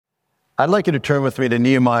I'd like you to turn with me to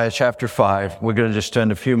Nehemiah chapter 5. We're going to just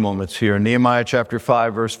spend a few moments here. Nehemiah chapter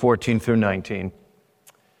 5, verse 14 through 19.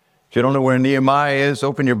 If you don't know where Nehemiah is,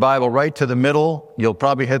 open your Bible right to the middle. You'll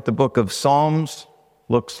probably hit the book of Psalms.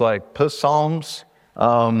 Looks like Psalms.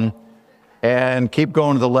 And keep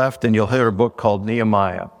going to the left and you'll hit a book called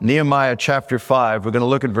Nehemiah. Nehemiah chapter 5, we're going to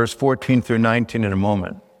look at verse 14 through 19 in a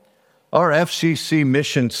moment. Our FCC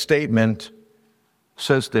mission statement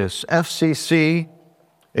says this: FCC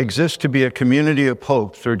exists to be a community of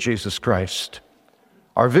hope through Jesus Christ.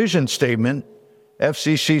 Our vision statement: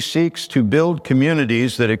 FCC seeks to build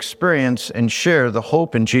communities that experience and share the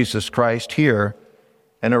hope in Jesus Christ here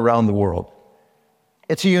and around the world.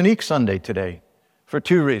 It's a unique Sunday today for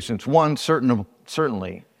two reasons. One,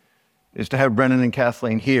 certainly, is to have Brennan and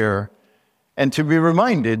Kathleen here and to be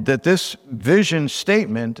reminded that this vision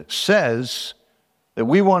statement says that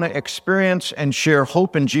we want to experience and share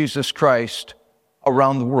hope in Jesus Christ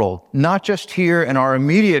around the world, not just here in our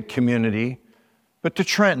immediate community, but to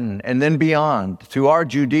Trenton and then beyond, to our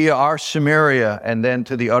Judea, our Samaria, and then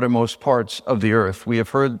to the uttermost parts of the earth. We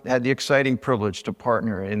have had the exciting privilege to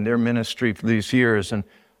partner in their ministry for these years, and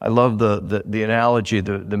I love the analogy,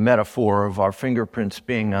 the metaphor of our fingerprints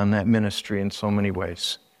being on that ministry in so many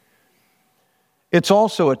ways. It's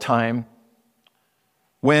also a time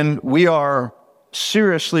when we are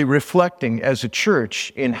seriously reflecting as a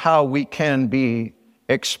church in how we can be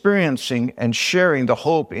experiencing and sharing the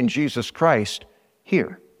hope in Jesus Christ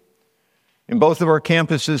here. In both of our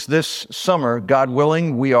campuses this summer, God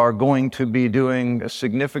willing, we are going to be doing a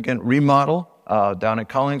significant remodel down at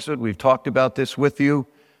Collingwood. We've talked about this with you.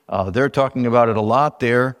 They're talking about it a lot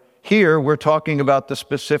there. Here, we're talking about the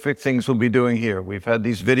specific things we'll be doing here. We've had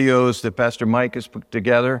these videos that Pastor Mike has put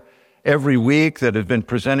together every week that have been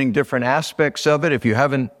presenting different aspects of it. If you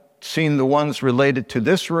haven't seen the ones related to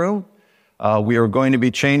this room, we are going to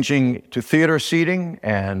be changing to theater seating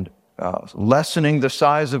and lessening the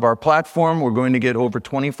size of our platform. We're going to get over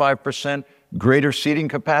 25% greater seating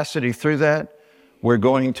capacity through that. We're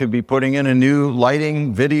going to be putting in a new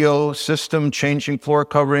lighting, video system, changing floor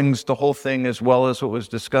coverings, the whole thing, as well as what was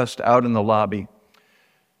discussed out in the lobby.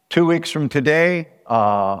 2 weeks from today,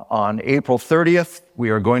 on April 30th,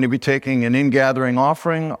 we are going to be taking an in-gathering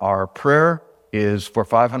offering. Our prayer is for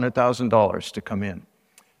 $500,000 to come in.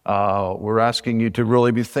 We're asking you to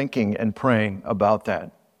really be thinking and praying about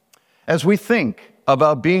that. As we think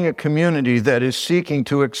about being a community that is seeking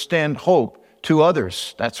to extend hope to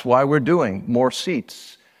others, that's why we're doing more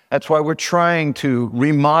seats. That's why we're trying to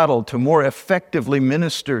remodel to more effectively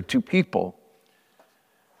minister to people.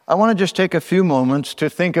 I want to just take a few moments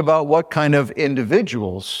to think about what kind of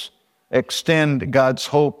individuals extend God's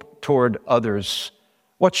hope toward others.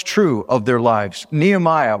 What's true of their lives?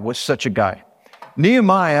 Nehemiah was such a guy.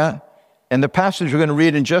 Nehemiah, and the passage we're going to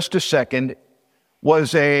read in just a second,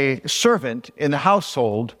 was a servant in the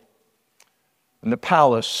household in the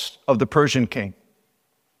palace of the Persian king.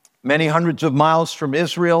 Many hundreds of miles from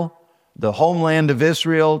Israel, the homeland of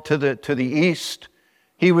Israel to the east.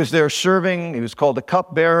 He was there serving. He was called the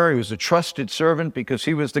cupbearer. He was a trusted servant because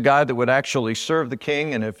he was the guy that would actually serve the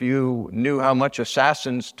king. And if you knew how much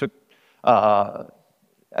assassinations took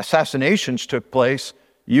place,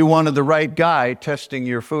 you wanted the right guy testing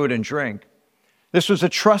your food and drink. This was a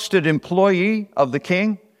trusted employee of the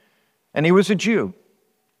king, and he was a Jew.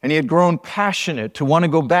 And he had grown passionate to want to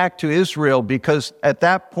go back to Israel because at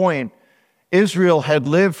that point, Israel had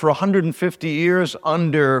lived for 150 years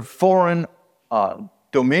under foreign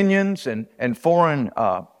dominions and foreign,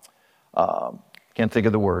 can't think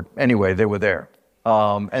of the word. Anyway, they were there.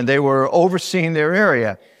 And they were overseeing their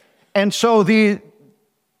area. And so the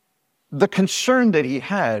concern that he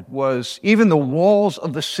had was even the walls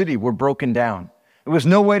of the city were broken down. There was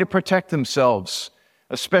no way to protect themselves,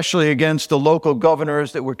 especially against the local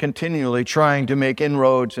governors that were continually trying to make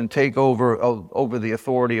inroads and take over the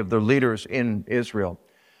authority of their leaders in Israel.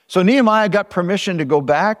 So Nehemiah got permission to go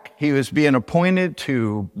back. He was being appointed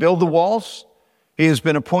to build the walls. He has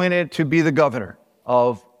been appointed to be the governor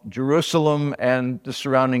of Jerusalem and the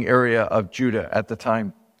surrounding area of Judah at the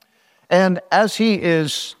time. And as he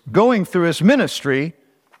is going through his ministry,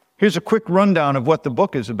 here's a quick rundown of what the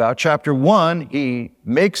book is about. Chapter 1, he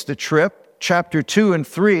makes the trip. Chapter 2 and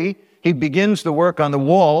 3, he begins the work on the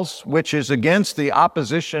walls, which is against the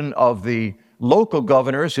opposition of the local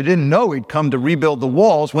governors who didn't know he'd come to rebuild the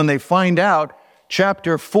walls. When they find out,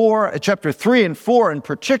 chapter 3 and 4 in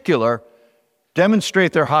particular,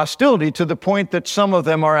 demonstrate their hostility to the point that some of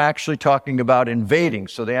them are actually talking about invading.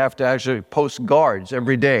 So they have to actually post guards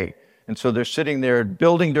every day. And so they're sitting there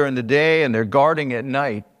building during the day and they're guarding at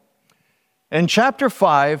night. In chapter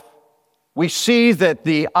 5, we see that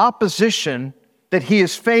the opposition that he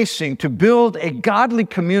is facing to build a godly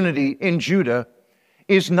community in Judah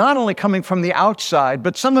is not only coming from the outside,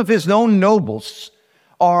 but some of his own nobles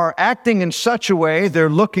are acting in such a way they're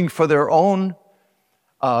looking for their own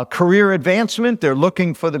career advancement. They're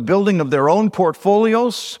looking for the building of their own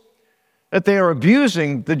portfolios, that they are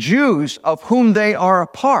abusing the Jews of whom they are a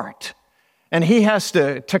part. And he has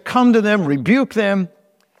to come to them, rebuke them.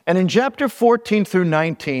 And in chapter 14 through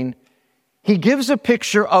 19, he gives a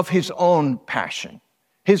picture of his own passion,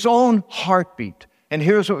 his own heartbeat. And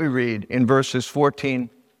here's what we read in verses 14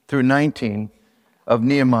 through 19 of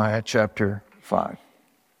Nehemiah chapter 5.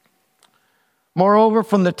 Moreover,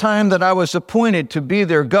 from the time that I was appointed to be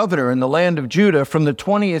their governor in the land of Judah, from the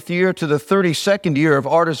 20th year to the 32nd year of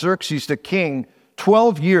Artaxerxes the king,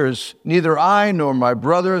 12 years, neither I nor my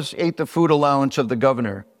brothers ate the food allowance of the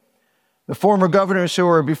governor. The former governors who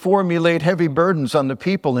were before me laid heavy burdens on the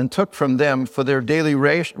people and took from them for their daily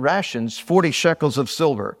rations 40 shekels of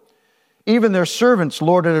silver. Even their servants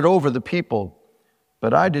lorded it over the people,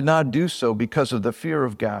 but I did not do so because of the fear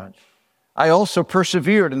of God. I also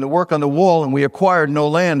persevered in the work on the wall, and we acquired no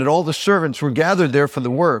land, and all the servants were gathered there for the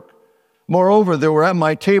work. Moreover, there were at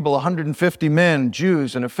my table 150 men,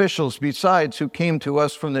 Jews and officials, besides who came to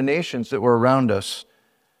us from the nations that were around us.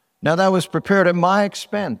 Now that was prepared at my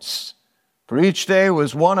expense. For each day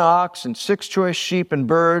was 1 ox and 6 choice sheep and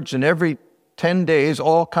birds, and every 10 days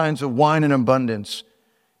all kinds of wine in abundance.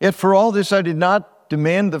 Yet for all this I did not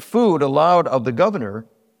demand the food allowed of the governor,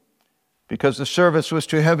 because the service was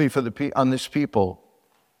too heavy on this people.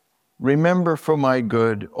 Remember for my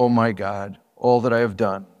good, O my God, all that I have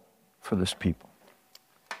done for this people.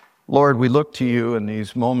 Lord, we look to you in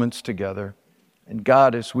these moments together. And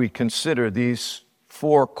God, as we consider these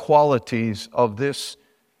 4 qualities of this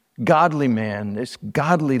godly man, this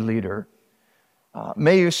godly leader,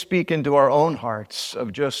 may you speak into our own hearts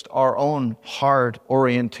of just our own hard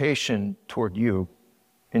orientation toward you.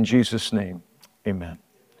 In Jesus' name, amen.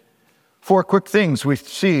 4 quick things we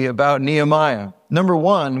see about Nehemiah. Number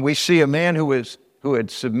 1, we see a man who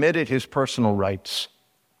had submitted his personal rights.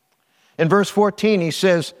 In verse 14, he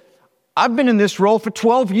says, I've been in this role for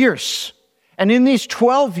 12 years. And in these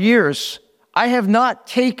 12 years, I have not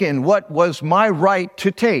taken what was my right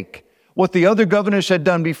to take. What the other governors had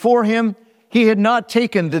done before him, he had not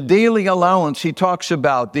taken the daily allowance he talks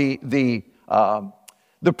about, the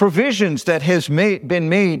provisions that has been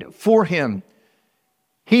made for him.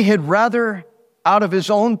 He had rather, out of his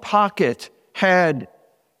own pocket, had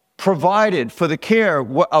provided for the care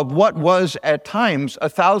of what was at times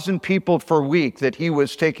 1,000 people per week that he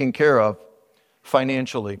was taking care of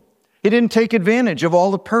financially. He didn't take advantage of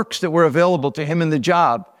all the perks that were available to him in the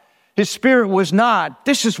job. His spirit was not,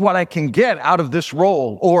 this is what I can get out of this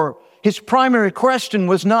role. Or his primary question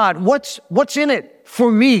was not, what's in it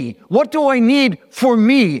for me? What do I need for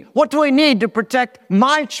me? What do I need to protect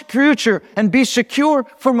my future and be secure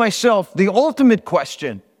for myself? The ultimate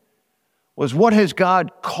question was, what has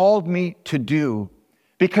God called me to do?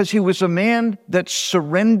 Because he was a man that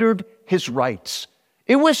surrendered his rights.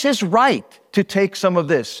 It was his right to take some of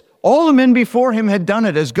this. All the men before him had done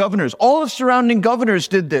it as governors. All the surrounding governors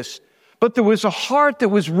did this. But there was a heart that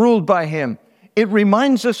was ruled by him. It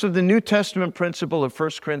reminds us of the New Testament principle of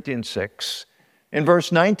 1 Corinthians 6. In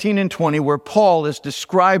verse 19 and 20, where Paul is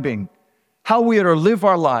describing how we are to live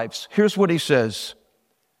our lives. Here's what he says.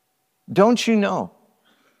 Don't you know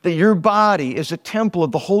that your body is a temple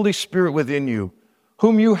of the Holy Spirit within you,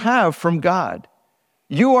 whom you have from God?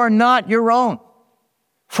 You are not your own,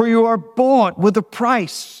 for you are bought with a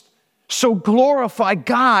price. So glorify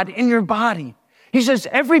God in your body. He says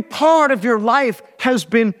every part of your life has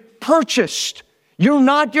been purchased. You're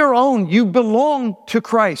not your own. You belong to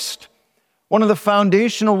Christ. One of the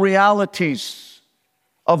foundational realities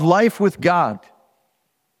of life with God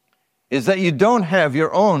is that you don't have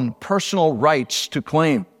your own personal rights to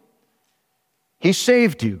claim. He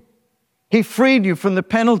saved you. He freed you from the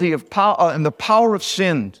penalty of power and the power of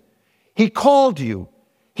sin. He called you.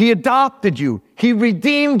 He adopted you. He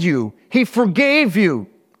redeemed you. He forgave you.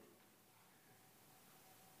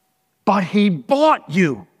 But he bought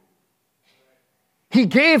you. He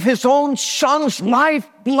gave his own son's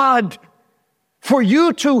lifeblood for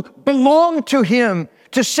you to belong to him,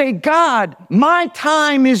 to say, God, my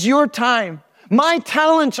time is your time. My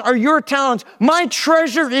talents are your talents. My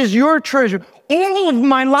treasure is your treasure. All of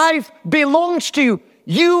my life belongs to you.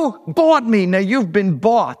 You bought me. Now you've been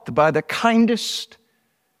bought by the kindest,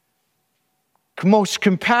 most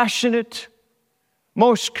compassionate,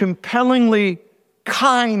 most compellingly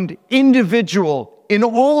kind individual in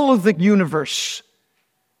all of the universe.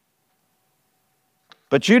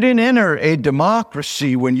 But you didn't enter a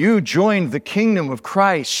democracy when you joined the kingdom of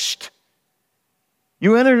Christ.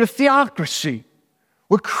 You entered a theocracy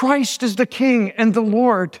where Christ is the king and the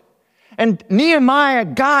Lord. And Nehemiah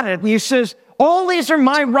got it. And he says, all these are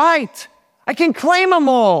my right. I can claim them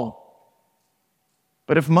all.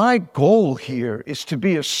 But if my goal here is to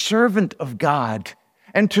be a servant of God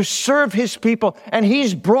and to serve his people, and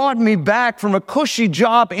he's brought me back from a cushy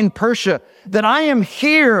job in Persia, that I am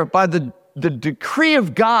here by the decree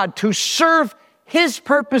of God to serve his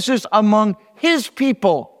purposes among his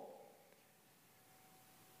people,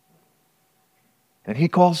 and he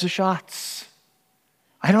calls the shots.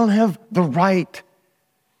 I don't have the right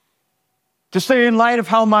to say, in light of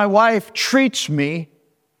how my wife treats me,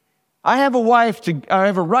 I have a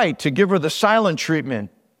right to give her the silent treatment.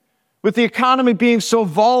 With the economy being so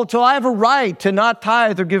volatile, I have a right to not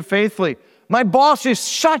tithe or give faithfully. My boss is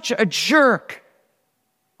such a jerk.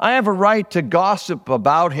 I have a right to gossip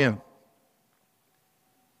about him.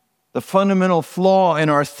 The fundamental flaw in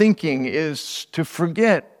our thinking is to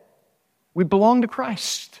forget we belong to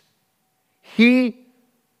Christ. He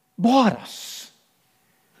bought us.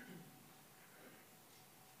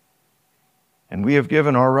 And we have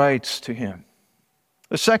given our rights to him.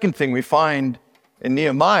 The second thing we find in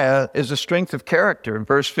Nehemiah is a strength of character in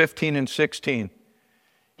verse 15 and 16.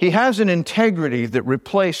 He has an integrity that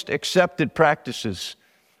replaced accepted practices.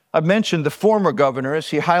 I've mentioned the former governors.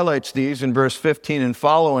 He highlights these in verse 15 and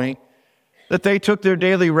following, that they took their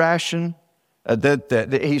daily ration.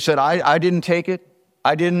 He said, I didn't take it.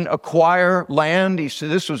 I didn't acquire land. He said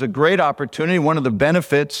this was a great opportunity. One of the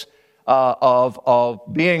benefits of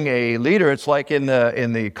being a leader, it's like in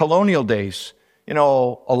the colonial days. You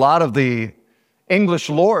know, a lot of the English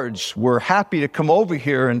lords were happy to come over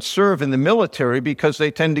here and serve in the military because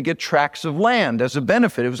they tend to get tracts of land as a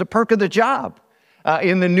benefit. It was a perk of the job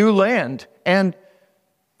in the new land. And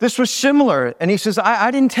this was similar. And he says,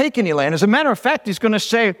 I didn't take any land. As a matter of fact, he's going to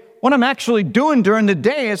say, what I'm actually doing during the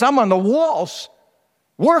day is I'm on the walls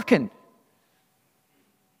working.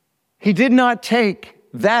 He did not take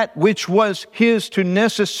that which was his to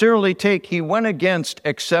necessarily take. He went against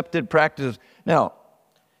accepted practices. Now,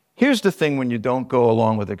 here's the thing when you don't go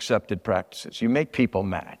along with accepted practices. You make people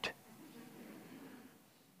mad.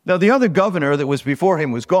 Now, the other governor that was before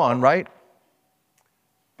him was gone, right?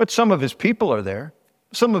 But some of his people are there.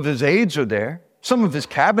 Some of his aides are there. Some of his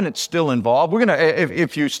cabinet's still involved.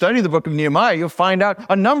 If you study the book of Nehemiah, you'll find out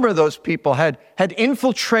a number of those people had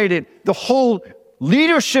infiltrated the whole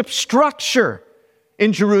leadership structure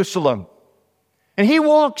in Jerusalem. And he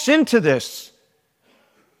walks into this.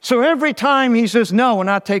 So every time he says, no, we're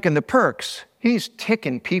not taking the perks, he's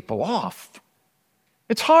ticking people off.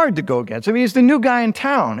 It's hard to go against. I mean, he's the new guy in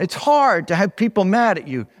town. It's hard to have people mad at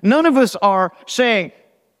you. None of us are saying,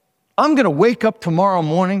 I'm going to wake up tomorrow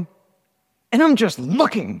morning and I'm just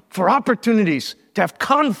looking for opportunities to have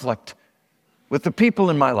conflict with the people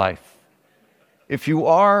in my life. If you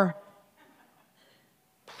are,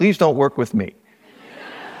 please don't work with me.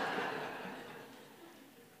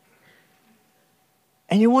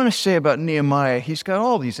 And you want to say about Nehemiah, he's got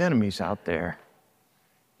all these enemies out there.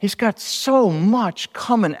 He's got so much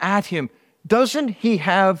coming at him. Doesn't he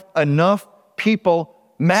have enough people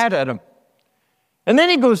mad at him? And then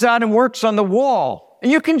he goes out and works on the wall.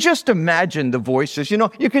 And you can just imagine the voices. You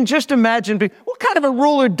know, you can just imagine, what kind of a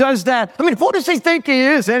ruler does that? I mean, who does he think he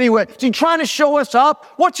is anyway? Is he trying to show us up?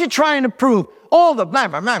 What's he trying to prove? All the blah,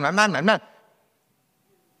 blah, blah, blah, blah, blah.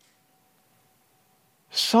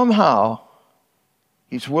 Somehow,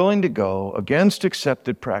 he's willing to go against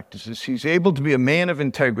accepted practices. He's able to be a man of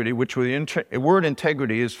integrity, which the word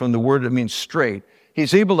integrity is from the word that means straight.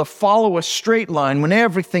 He's able to follow a straight line when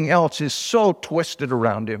everything else is so twisted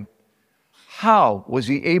around him. How was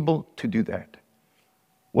he able to do that?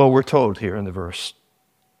 Well, we're told here in the verse.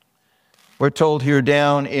 We're told here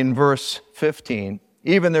down in verse 15,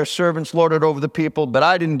 even their servants lorded over the people, but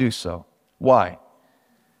I didn't do so. Why?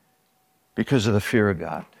 Because of the fear of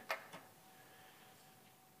God.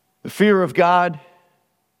 The fear of God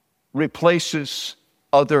replaces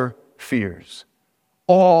other fears.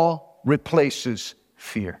 Awe replaces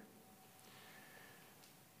fear.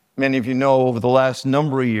 Many of you know over the last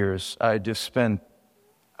number of years, I just spent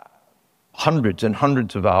hundreds and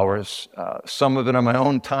hundreds of hours, some of it on my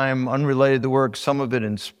own time, unrelated to work, some of it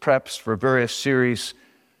in preps for various series,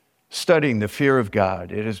 studying the fear of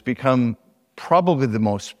God. It has become probably the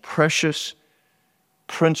most precious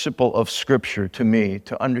principle of Scripture to me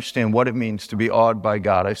to understand what it means to be awed by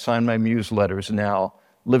God. I sign my muse letters now,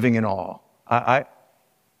 living in awe. I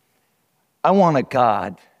want a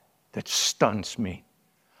God that stuns me.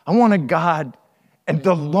 I want a God And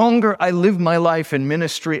the longer I live my life in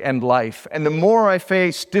ministry and life, and the more I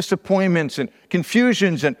face disappointments and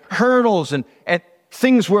confusions and hurdles and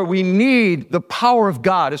things where we need the power of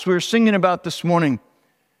God, as we were singing about this morning,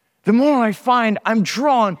 the more I find I'm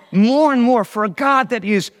drawn more and more for a God that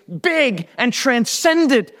is big and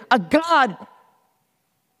transcendent, a God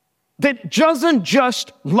that doesn't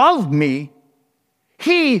just love me,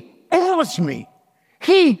 He awes me.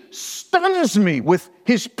 He stuns me with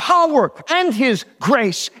His power and His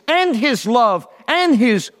grace and His love and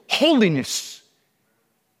His holiness.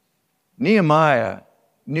 Nehemiah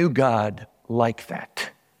knew God like that.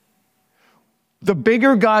 The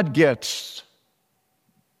bigger God gets,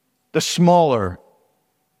 the smaller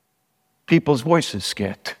people's voices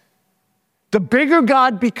get. The bigger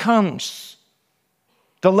God becomes,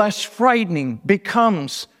 the less frightening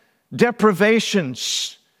becomes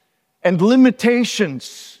deprivations and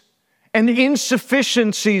limitations and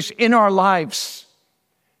insufficiencies in our lives.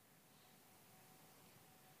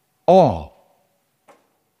 All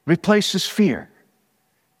replaces fear.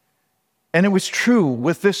 And it was true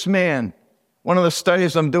with this man. One of the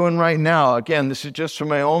studies I'm doing right now, again, this is just for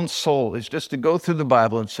my own soul, is just to go through the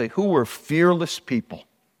Bible and say, who were fearless people?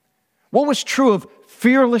 What was true of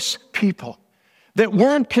fearless people that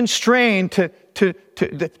weren't constrained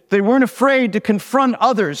they weren't afraid to confront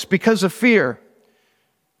others because of fear.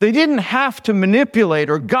 They didn't have to manipulate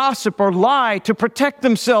or gossip or lie to protect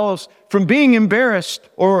themselves from being embarrassed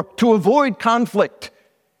or to avoid conflict.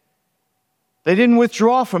 They didn't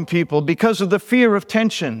withdraw from people because of the fear of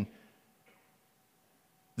tension.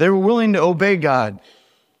 They were willing to obey God.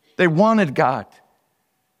 They wanted God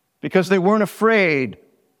because they weren't afraid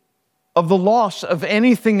of the loss of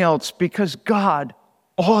anything else because God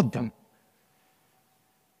awed them.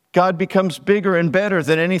 God becomes bigger and better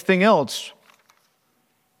than anything else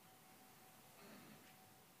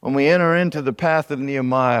when we enter into the path of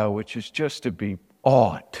Nehemiah, which is just to be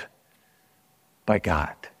awed by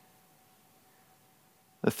God.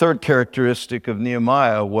 The third characteristic of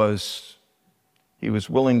Nehemiah was he was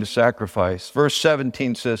willing to sacrifice. Verse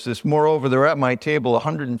 17 says this, moreover, there were at my table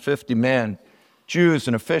 150 men, Jews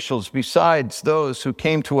and officials, besides those who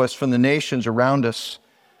came to us from the nations around us.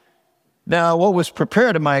 Now, what was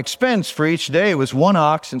prepared at my expense for each day was 1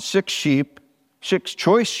 ox and 6 sheep, 6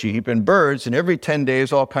 choice sheep and birds, and every 10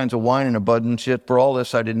 days all kinds of wine in abundance. Yet for all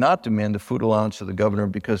this I did not demand the food allowance of the governor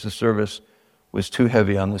because the service was too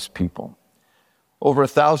heavy on this people. Over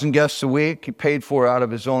 1,000 guests a week he paid for out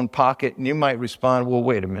of his own pocket. And you might respond, well,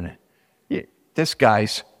 wait a minute. This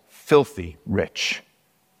guy's filthy rich.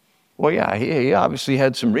 Well, yeah, he obviously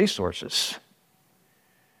had some resources.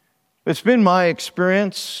 It's been my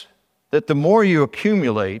experience that the more you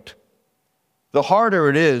accumulate, the harder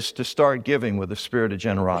it is to start giving with a spirit of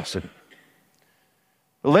generosity.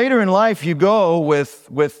 The later in life you go with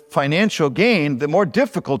financial gain, the more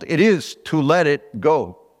difficult it is to let it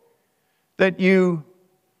go. That you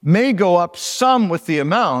may go up some with the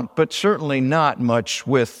amount, but certainly not much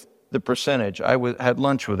with the percentage. I had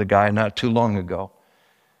lunch with a guy not too long ago,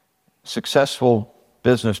 successful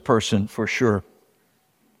business person for sure.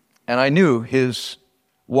 And I knew his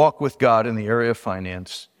walk with God in the area of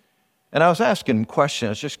finance. And I was asking him questions,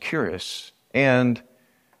 I was just curious, and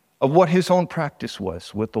of what his own practice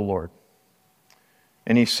was with the Lord.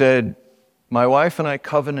 And he said, my wife and I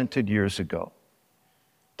covenanted years ago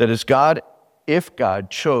that if God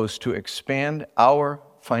chose to expand our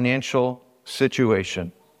financial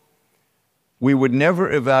situation, we would never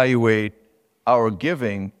evaluate our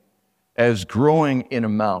giving as growing in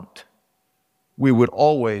amount. We would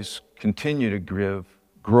always continue to give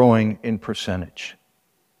growing in percentage.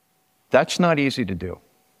 That's not easy to do.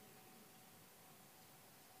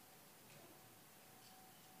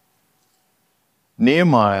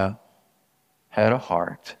 Nehemiah had a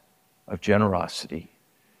heart of generosity,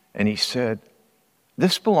 and he said,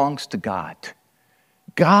 this belongs to God.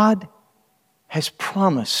 God has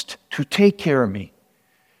promised to take care of me.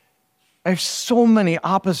 I have so many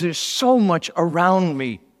opposites, so much around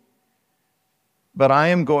me, but I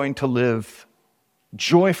am going to live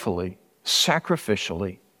joyfully,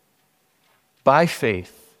 sacrificially, by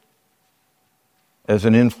faith, as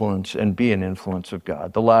an influence and be an influence of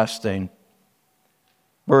God. The last thing,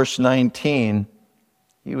 verse 19,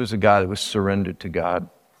 he was a guy that was surrendered to God.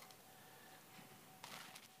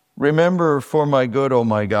 Remember for my good, oh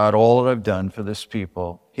my God, all that I've done for this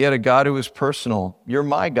people. He had a God who was personal. You're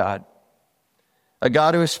my God. A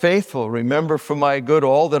God who is faithful. Remember for my good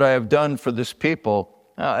all that I have done for this people.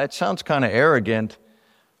 Now, that sounds kind of arrogant.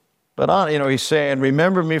 But he's saying,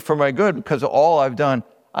 remember me for my good because of all I've done.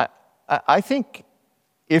 I think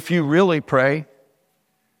if you really pray,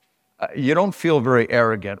 you don't feel very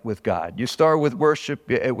arrogant with God. You start with worship,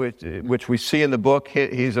 which we see in the book.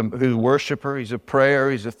 He's a worshiper, he's a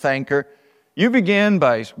prayer, he's a thanker. You begin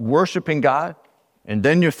by worshiping God, and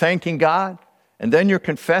then you're thanking God, and then you're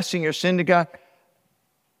confessing your sin to God.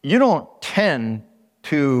 You don't tend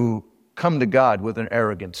to come to God with an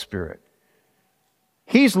arrogant spirit.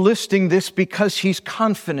 He's listing this because he's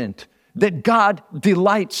confident that God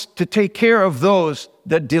delights to take care of those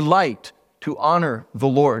that delight to honor the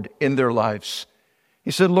Lord in their lives.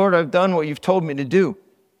 He said, Lord, I've done what you've told me to do.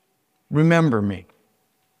 Remember me.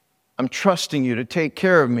 I'm trusting you to take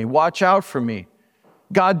care of me. Watch out for me.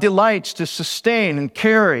 God delights to sustain and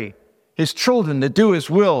carry his children to do his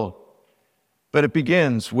will. But it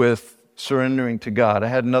begins with surrendering to God. I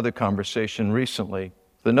had another conversation recently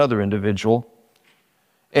with another individual,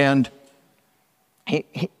 and he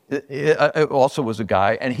also was a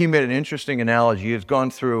guy, and he made an interesting analogy. He has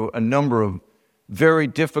gone through a number of very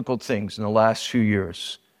difficult things in the last few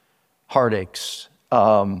years, heartaches.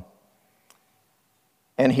 And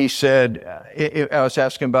he said, I was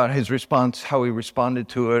asking about his response, how he responded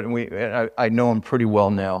to it, and I know him pretty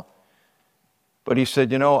well now. But he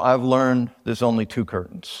said, I've learned there's only two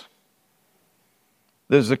curtains.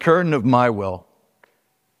 There's the curtain of my will,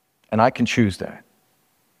 and I can choose that.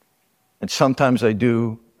 And sometimes I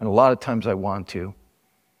do, and a lot of times I want to.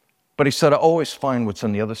 But he said, I always find what's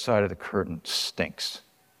on the other side of the curtain stinks.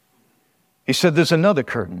 He said, there's another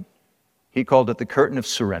curtain. He called it the curtain of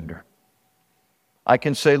surrender. I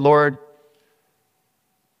can say, Lord,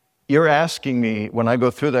 you're asking me when I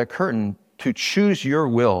go through that curtain to choose your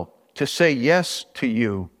will, to say yes to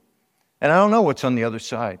you. And I don't know what's on the other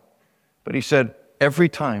side. But he said, every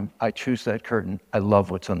time I choose that curtain, I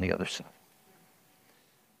love what's on the other side.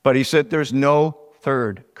 But he said, there's no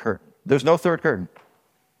third curtain. There's no third curtain.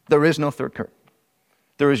 There is no third curtain.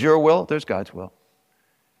 There is your will, there's God's will.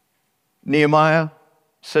 Nehemiah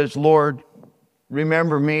says, Lord,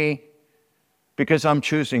 remember me because I'm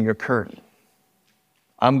choosing your curtain.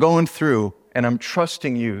 I'm going through and I'm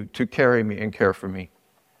trusting you to carry me and care for me.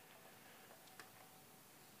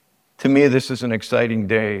 To me, this is an exciting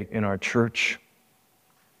day in our church.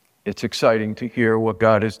 It's exciting to hear what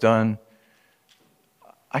God has done.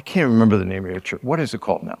 I can't remember the name of your church. What is it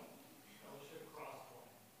called now?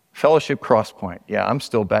 Fellowship Crosspoint. Yeah, I'm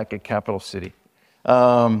still back at Capital City.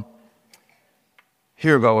 Hear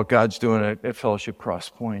about what God's doing at Fellowship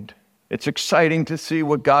Crosspoint. It's exciting to see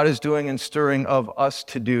what God is doing and stirring of us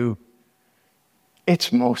to do.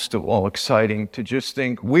 It's most of all exciting to just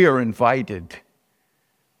think we are invited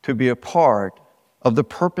to be a part of the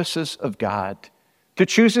purposes of God, to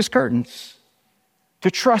choose his curtains, to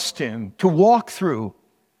trust him, to walk through,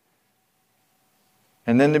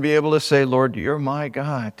 and then to be able to say, Lord, you're my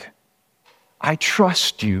God. I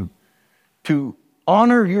trust you to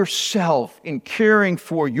honor yourself in caring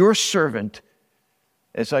for your servant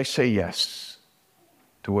as I say yes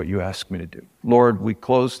to what you ask me to do. Lord, we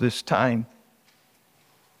close this time.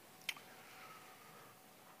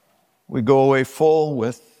 We go away full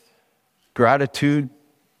with gratitude,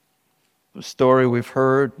 the story we've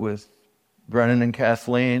heard with Brennan and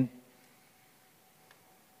Kathleen,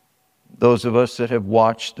 those of us that have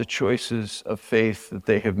watched the choices of faith that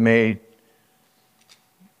they have made.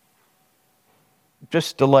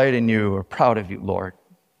 Just delight in you, or proud of you, Lord,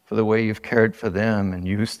 for the way you've cared for them and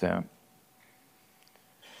used them.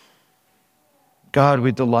 God,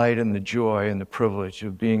 we delight in the joy and the privilege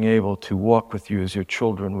of being able to walk with you as your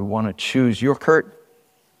children. We want to choose your curtain.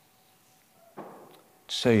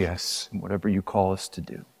 Say yes in whatever you call us to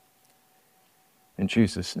do. In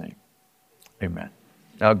Jesus' name, amen.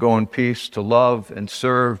 Now go in peace to love and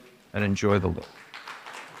serve and enjoy the Lord.